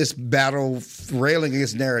been on this battle railing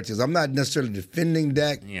against narratives. I'm not necessarily defending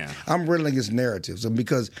Dak. Yeah. I'm railing against narratives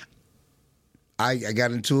because I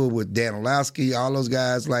got into it with Dan Orlovsky, all those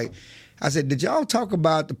guys. Like I said, did y'all talk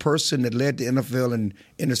about the person that led the NFL in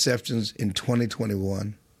interceptions in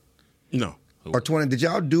 2021? No. Or 20? Did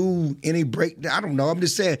y'all do any breakdown? I don't know. I'm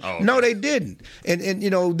just saying. Oh, okay. No, they didn't. And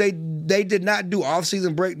you know, they did not do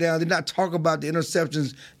off-season breakdown. They did not talk about the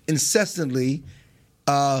interceptions incessantly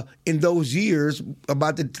in those years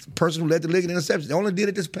about the person who led the league in interceptions. They only did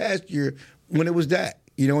it this past year when it was Dak.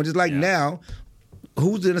 You know, just like now,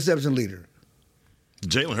 who's the interception leader?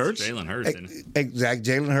 Jalen Hurts.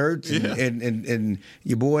 Exactly. Jalen Hurts and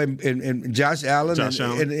your boy and Josh Allen.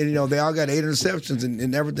 And you know, they all got 8 interceptions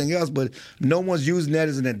and everything else, but no one's using that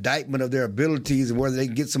as an indictment of their abilities and whether they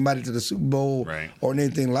can get somebody to the Super Bowl or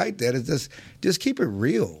anything like that. It's just keep it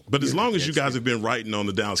real. But as long as you guys have been writing on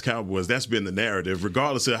the Dallas Cowboys, that's been the narrative,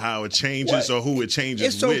 regardless of how it changes or who it changes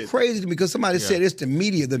with. It's so crazy to me because somebody said it's the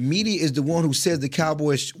media. The media is the one who says the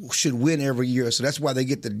Cowboys should win every year, so that's why they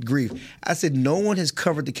get the grief. I said no one has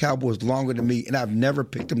covered the Cowboys longer than me, and I've never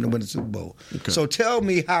picked them to win the Super Bowl. Okay. So tell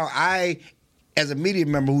me how I, as a media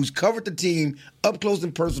member who's covered the team up close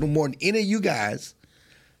and personal more than any of you guys.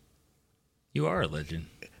 You are a legend.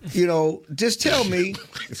 You know, just tell me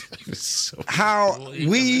how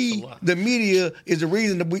the media, is the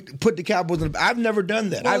reason that we put the Cowboys in. I've never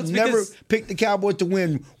done that. I've never picked the Cowboys to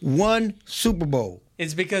win one Super Bowl.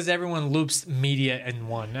 It's because everyone loops media in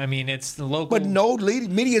one. I mean, it's the local. But no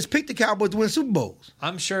media has picked the Cowboys to win Super Bowls.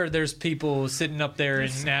 I'm sure there's people sitting up there in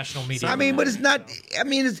national media. I mean, but it's not.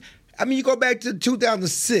 I mean, you go back to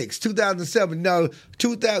 2006, 2007. No,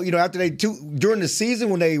 2000. You know, after during the season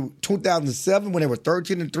when 2007 when they were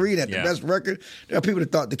 13-3 and had the best record, there are people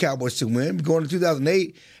that thought the Cowboys should win. Going to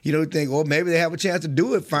 2008, you know, you think, well, maybe they have a chance to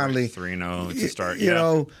do it finally. 3-0 to start. You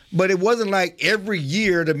know, but it wasn't like every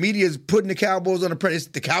year the media is putting the Cowboys on the press. It's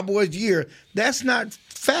the Cowboys' year. That's not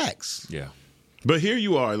facts. Yeah. But here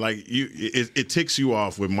you are, like it ticks you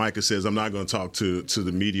off when Micah says, "I'm not going to talk to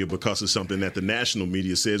the media because of something that the national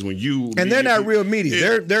media says." When you and they're not real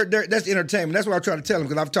media, they're that's entertainment. That's what I try to tell them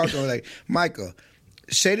because I've talked to them like Micah,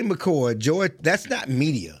 Shady McCoy, Joy. That's not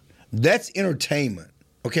media. That's entertainment.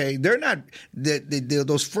 Okay, they're not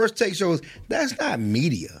those first take shows. That's not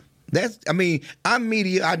media. I'm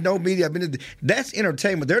media. I know media. That's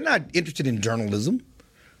entertainment. They're not interested in journalism.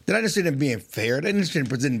 They're not interested in being fair. They're interested in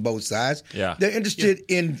presenting both sides. Yeah. They're interested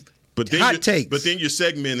in takes. But then you're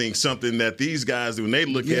segmenting something that these guys, when they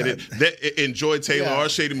look at it, they enjoy Taylor or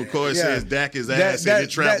Shady McCoy says Dak is ass, and it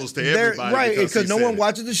travels to everybody. Right, because no one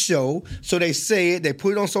watches the show, so they say it, they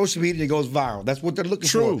put it on social media, and it goes viral. That's what they're looking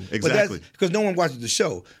for. True, exactly. Because no one watches the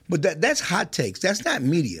show. But that's hot takes. That's not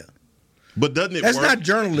media. But doesn't it That's work? not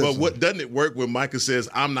journalism. But doesn't it work when Micah says,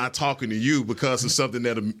 I'm not talking to you because of something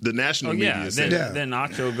that the national media said? Then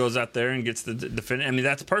Acho goes out there and gets the defender. I mean,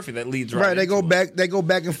 that's perfect. That leads right. They go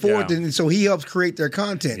back and forth, and so he helps create their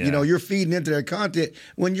content. Yeah. You know, you're feeding into their content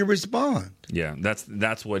when you respond. Yeah,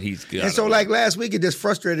 that's what he's got. And so, like last week, it just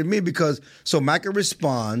frustrated me because Micah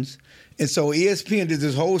responds, and so ESPN did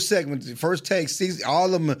this whole segment, the first take, sees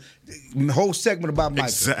all of them, whole segment about Micah.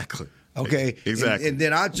 Exactly. Okay, exactly. And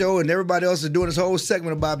then Acho and everybody else is doing this whole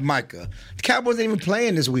segment about Micah. The Cowboys ain't even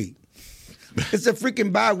playing this week. It's a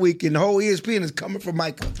freaking bye week, and the whole ESPN is coming for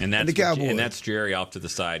Micah and the Cowboys. And that's Jerry off to the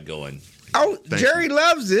side going, Jerry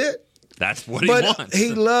loves it. That's what he wants.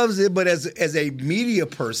 He loves it, but as a media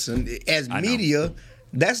person,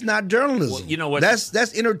 that's not journalism. Well, you know what?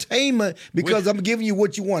 That's entertainment because I'm giving you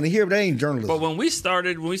what you want to hear, but that ain't journalism. But when we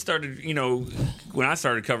started, you know, when I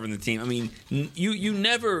started covering the team, I mean, you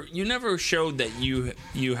never showed that you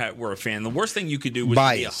were a fan. The worst thing you could do was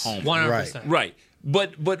be a homer. 100%. Right.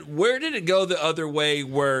 But where did it go the other way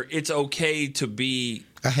where it's okay to be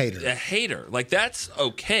a hater? A hater. Like, that's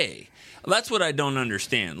okay. That's what I don't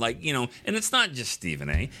understand. Like, you know, and it's not just Stephen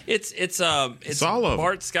A. It's all of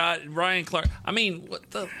Bart Scott, Ryan Clark. I mean,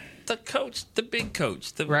 what the coach, the big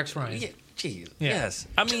coach, the Rex Ryan. Yeah, geez, yes.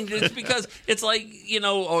 I mean, it's because it's like, you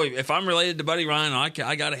know, if I'm related to Buddy Ryan, I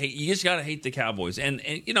gotta hate. You just gotta hate the Cowboys, and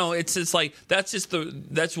you know, it's like that's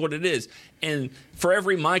what it is. And for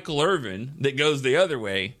every Michael Irvin that goes the other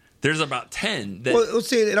way, there's about 10. Well,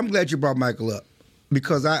 see, and I'm glad you brought Michael up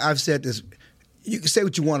because I've said this. You can say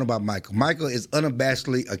what you want about Michael. Michael is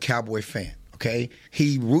unabashedly a Cowboy fan, okay?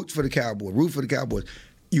 He roots for the Cowboys.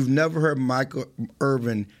 You've never heard Michael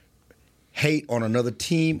Irvin hate on another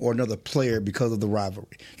team or another player because of the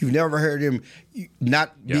rivalry. You've never heard him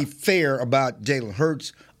not be fair about Jalen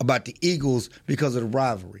Hurts, about the Eagles because of the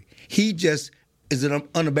rivalry. He just is an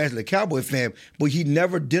unabashedly Cowboy fan, but he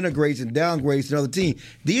never denigrates and downgrades another team.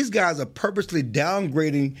 These guys are purposely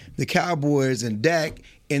downgrading the Cowboys and Dak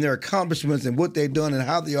and their accomplishments and what they've done and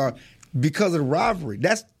how they are because of the rivalry.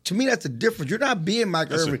 To me, that's the difference. You're not being Mike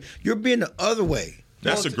Irvin. You're being the other way.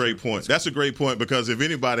 That's a great point. That's a great point because if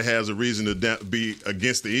anybody has a reason to be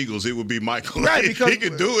against the Eagles, it would be Michael. Right, because he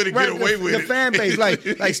could do it and get away with it. The fan base, like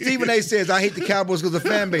Stephen A. says, I hate the Cowboys because of the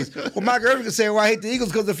fan base. Well, Mike Irvin can say, well, I hate the Eagles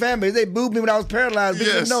because of the fan base. They booed me when I was paralyzed.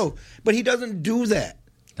 Yes. No, but he doesn't do that.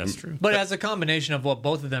 That's true. But as a combination of what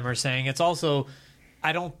both of them are saying, it's also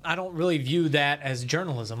I don't really view that as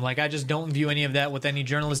journalism. Like, I just don't view any of that with any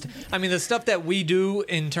journalist. I mean, the stuff that we do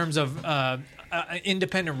in terms of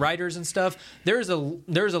independent writers and stuff, there's a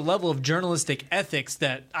level of journalistic ethics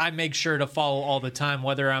that I make sure to follow all the time,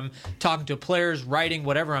 whether I'm talking to players, writing,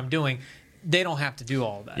 whatever I'm doing. They don't have to do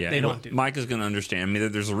all that. Yeah, they don't do. Mike is going to understand. I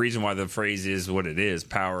mean, there's a reason why the phrase is what it is,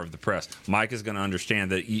 power of the press. Mike is going to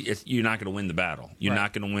understand that you're not going to win the battle. You're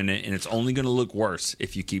not going to win it, and it's only going to look worse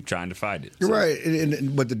if you keep trying to fight it. You're right.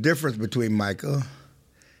 But the difference between Micah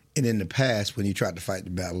and in the past, when you tried to fight the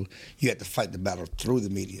battle, you had to fight the battle through the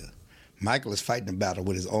media. Michael is fighting the battle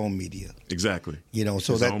with his own media. Exactly. You know,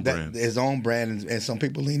 so his own brand, and some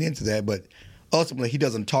people lean into that, but ultimately he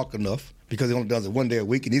doesn't talk enough because he only does it one day a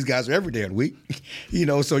week, and these guys are every day of the week. You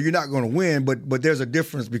know, so you're not going to win, but there's a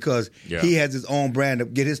difference because he has his own brand to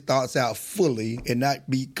get his thoughts out fully and not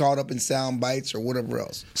be caught up in sound bites or whatever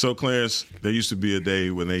else. So, Clarence, there used to be a day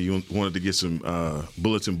when they wanted to get some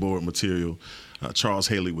bulletin board material. Charles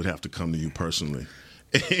Haley would have to come to you personally.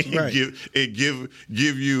 And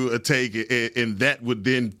give you a take, and that would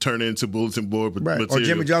then turn into bulletin board material. Or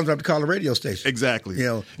Jimmy Jones would have to call a radio station. Exactly. You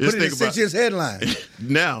know, put it in 6 years headline.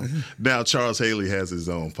 Now Charles Haley has his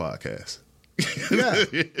own podcast. Yeah.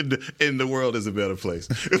 And the world is a better place.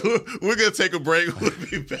 We're going to take a break. We'll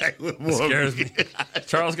be back with more. Scares me.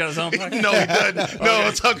 Charles got his own podcast? No, he doesn't. No,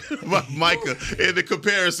 I'm talking about Micah and the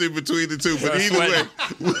comparison between the two. But either way,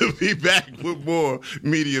 we'll be back with more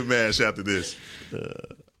Media Mash after this.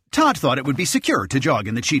 Todd thought it would be secure to jog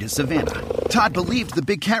in the cheetah savanna. Todd believed the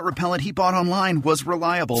big cat repellent he bought online was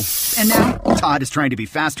reliable. And now, Todd is trying to be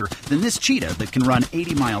faster than this cheetah that can run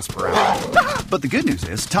 80 miles per hour. But the good news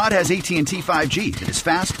is, Todd has AT&T 5G that is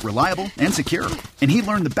fast, reliable, and secure. And he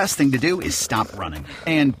learned the best thing to do is stop running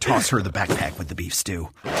and toss her the backpack with the beef stew.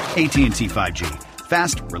 AT&T 5G.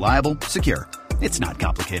 Fast, reliable, secure. It's not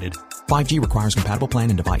complicated. 5G requires compatible plan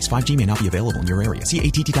and device. 5G may not be available in your area. See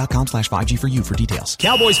att.com/5G for you for details.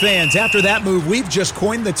 Cowboys fans, after that move, we've just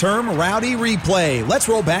coined the term Rowdy Replay. Let's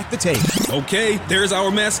roll back the tape. Okay, there's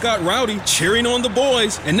our mascot Rowdy cheering on the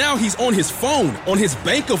boys, and now he's on his phone, on his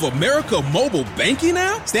Bank of America mobile banking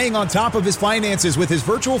app? Staying on top of his finances with his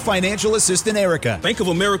virtual financial assistant, Erica. Bank of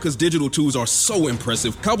America's digital tools are so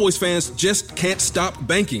impressive. Cowboys fans just can't stop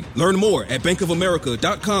banking. Learn more at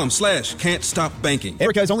bankofamerica.com/can't-stop-banking.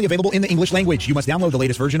 Erica is only available in the English language. You must download the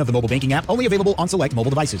latest version of the mobile banking app, only available on select mobile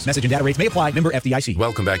devices. Message and data rates may apply. Member FDIC.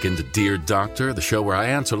 Welcome back into Dear Doctor, the show where I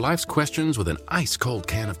answer life's questions with an ice-cold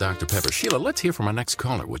can of Dr. Pepper. Sheila, let's hear from our next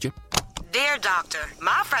caller, would you? Dear Doctor,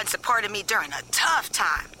 my friend supported me during a tough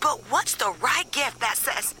time, but what's the right gift that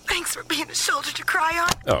says, thanks for being a shoulder to cry on?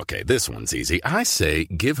 Okay, this one's easy. I say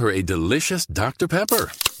give her a delicious Dr.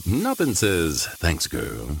 Pepper. Nothing says, thanks,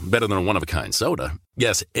 girl, better than a one-of-a-kind soda.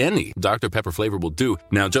 Yes, any Dr. Pepper flavor will do.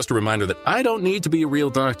 Now, just a reminder that I don't need to be a real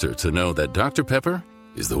doctor to know that Dr. Pepper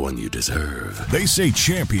is the one you deserve. They say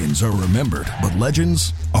champions are remembered, but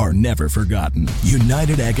legends are never forgotten.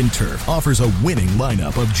 United Ag and Turf offers a winning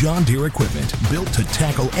lineup of John Deere equipment built to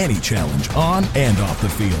tackle any challenge on and off the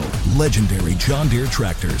field. Legendary John Deere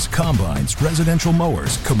tractors, combines, residential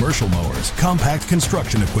mowers, commercial mowers, compact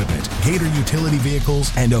construction equipment, Gator utility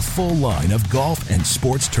vehicles, and a full line of golf and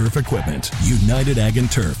sports turf equipment. United Ag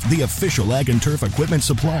and Turf, the official Ag and Turf equipment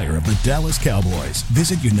supplier of the Dallas Cowboys.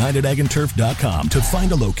 Visit UnitedAgAndTurf.com to find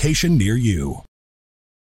a location near you.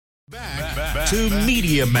 Back to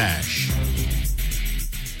Media Mash.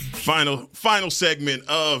 Final segment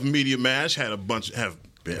of Media Mash. Have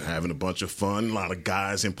been having a bunch of fun. A lot of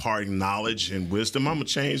guys imparting knowledge and wisdom. I'm a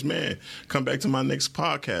changed man. Come back to my next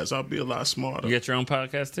podcast. I'll be a lot smarter. You got your own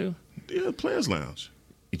podcast too? Yeah, Players Lounge.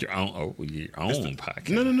 Your own podcast.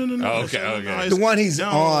 No. Oh, okay. The one he's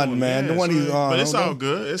on, man. Yeah, the one he's on. But it's all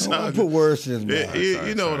good. It's all good. Put words in his mouth.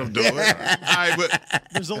 You know what I'm doing. All right, but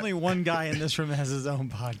there's only one guy in this room that has his own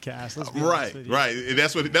podcast. Let's be right.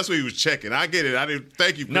 That's what he was checking. I get it. I didn't.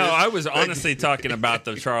 Thank you. Chris. No, I was honestly talking about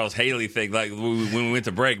the Charles Haley thing. Like when we went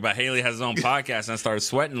to break, but Haley has his own podcast, and I started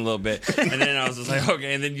sweating a little bit. And then I was just like,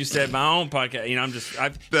 okay. And then you said my own podcast. You know, and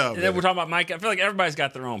then we're talking about Mike. I feel like everybody's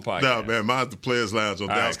got their own podcast. No, man, mine's the Players Lounge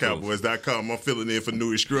on DallasCowboys.com. I'm filling in for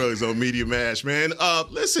Newy Scruggs on Media Mash, man.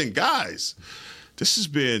 Listen, guys, this has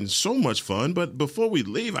been so much fun. But before we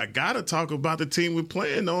leave, I got to talk about the team we're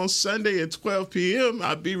playing on Sunday at 12 p.m.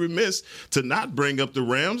 I'd be remiss to not bring up the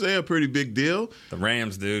Rams. They're a pretty big deal. The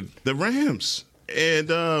Rams, dude. The Rams.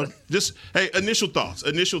 And initial thoughts.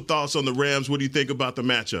 Initial thoughts on the Rams. What do you think about the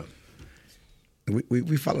matchup?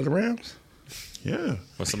 We follow the Rams? Yeah.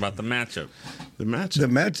 What's about the matchup? The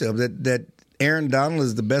matchup that Aaron Donald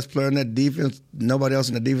is the best player in that defense. Nobody else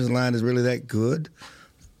in the defense line is really that good.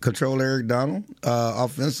 Control Eric Donald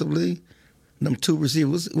offensively. Them two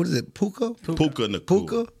receivers. What is it? Puka.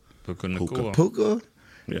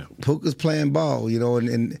 Yeah. Puka's playing ball. You know,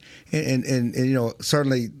 and you know,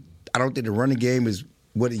 certainly I don't think the running game is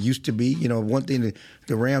what it used to be. You know, one thing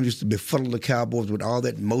the Rams used to befuddle the Cowboys with all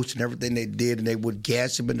that motion, everything they did, and they would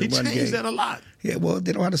gas them in the run game. He changed that a lot. Yeah, well,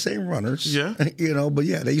 they don't have the same runners. Yeah. You know, but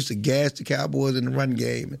yeah, they used to gas the Cowboys in the run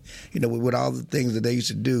game, you know, with all the things that they used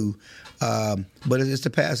to do. But it's the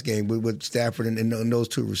pass game with Stafford and those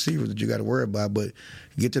two receivers that you got to worry about. But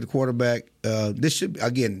get to the quarterback. This should,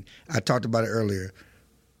 again, I talked about it earlier.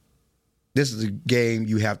 This is a game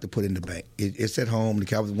you have to put in the bank. It's at home. The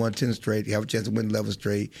Cowboys won 10 straight. You have a chance to win 11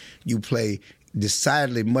 straight. You play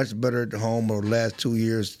decidedly much better at home over the last 2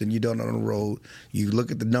 years than you done on the road. You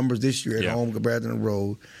look at the numbers this year at home compared to the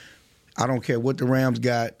road. I don't care what the Rams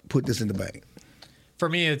got. Put this in the bank. For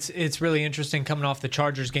me, it's really interesting coming off the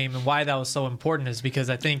Chargers game, and why that was so important is because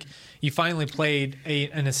I think you finally played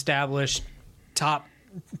an established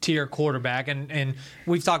top-tier quarterback, and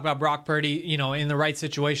we've talked about Brock Purdy, you know, in the right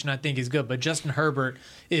situation I think is good, but Justin Herbert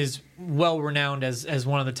is well-renowned as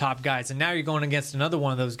one of the top guys, and now you're going against another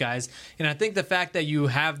one of those guys, and I think the fact that you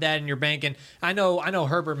have that in your bank, and I know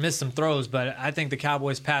Herbert missed some throws, but I think the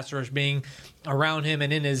Cowboys pass rush being around him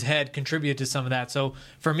and in his head contribute to some of that. So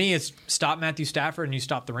for me, it's stop Matthew Stafford and you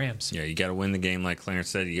stop the Rams. Yeah, you got to win the game, like Clarence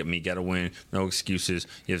said. You got to win. No excuses.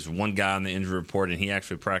 There's one guy on the injury report, and he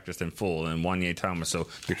actually practiced in full, and Wanye Thomas. So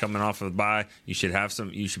you're coming off of a bye. You should have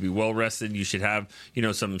some. You should be well rested. You should have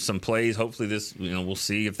some plays. Hopefully this we'll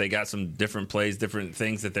see if they got some different plays, different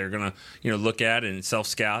things that they're gonna look at and self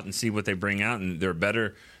scout and see what they bring out, and they're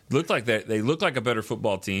better. They look like a better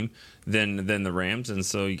football team than the Rams, and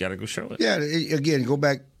so you got to go show it. Yeah, again, go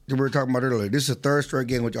back to what we were talking about earlier. This is a third straight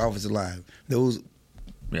game with your offensive line. Those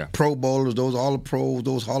Pro Bowlers, those All the Pros,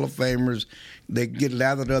 those Hall of Famers. They get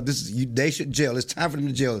lathered up. They should gel. It's time for them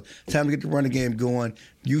to gel. It's time to get the running game going.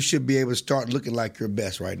 You should be able to start looking like your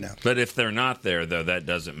best right now. But if they're not there, though, that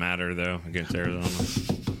doesn't matter, though, against Arizona.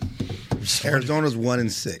 Arizona's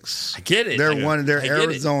 1-6. I get it. They're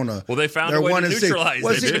Arizona. Well, they found a way to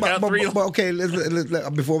neutralize it. Okay, let's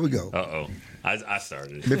before we go. Uh-oh. I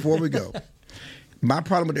started. Before we go. My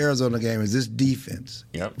problem with the Arizona game is this defense.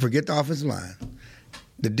 Yep. Forget the offensive line.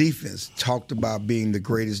 The defense talked about being the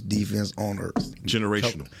greatest defense on earth.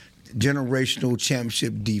 Generational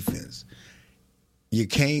championship defense. You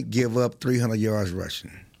can't give up 300 yards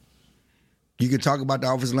rushing. You can talk about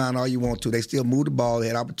the offensive line all you want to. They still move the ball. They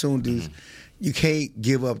had opportunities. Mm-hmm. You can't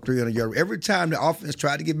give up 300 yards. Every time the offense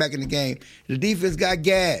tried to get back in the game, the defense got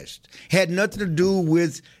gashed. Had nothing to do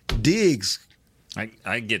with Diggs.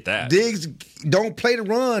 I get that. Diggs don't play the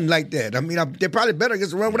run like that. I mean, they're probably better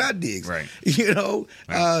against the run without Diggs. Right. You know,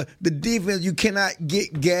 the defense, you cannot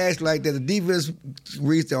get gashed like that. The defense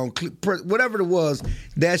reached on whatever it was,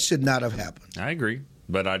 that should not have happened. I agree.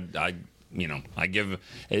 But I give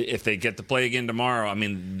if they get to play again tomorrow. I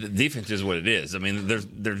mean, the defense is what it is. I mean, there's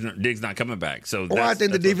Diggs not coming back. So I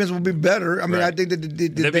think the defense will be better. I mean, I think that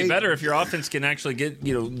they'd be better if your offense can actually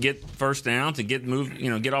get first downs and get moved.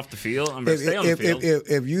 Get off the field. I mean, stay on the field.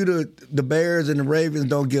 If you the Bears and the Ravens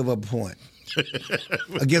don't give up a point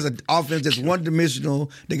against an offense that's one-dimensional,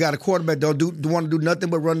 they got a quarterback don't want to do nothing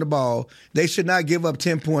but run the ball. They should not give up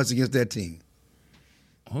 10 points against that team.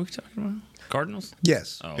 What are we talking about? Cardinals?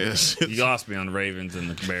 Yes. Oh, yes. You lost me on the Ravens and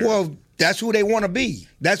the Bears. Well, that's who they want to be.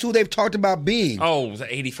 That's who they've talked about being. Oh,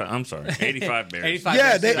 85. I'm sorry. 85 Bears. 85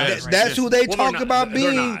 yeah, Bears. That's who they talk about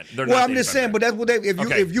being. They're well, not I'm just saying, but that's what they.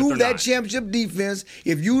 If you that championship defense,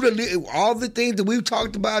 if you all the things that we've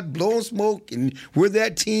talked about, blowing smoke, and we're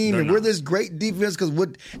that team, and we're this great defense because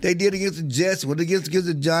what they did against the Jets, what they did against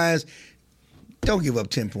the Giants. Don't give up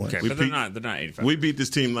 10 points. Okay, but they're not 85. We beat this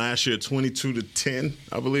team last year 22-10,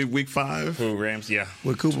 I believe, week 5. Who, Rams? Yeah.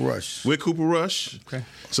 With Cooper Rush. Okay.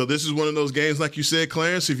 So this is one of those games, like you said,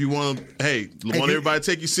 Clarence, if you want everybody to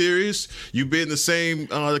take you serious, you've been in the same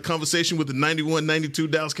conversation with the 91-92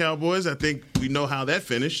 Dallas Cowboys. I think we know how that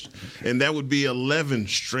finished, and that would be 11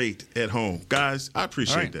 straight at home. Guys, I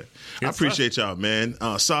appreciate that. I appreciate y'all, man.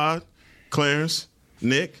 Saad, Clarence,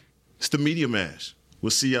 Nick, it's the Media Mash. We'll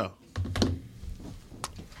see y'all.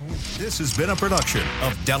 This has been a production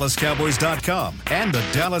of DallasCowboys.com and the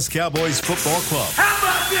Dallas Cowboys Football Club. How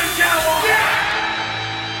about this, Cowboys? Yeah!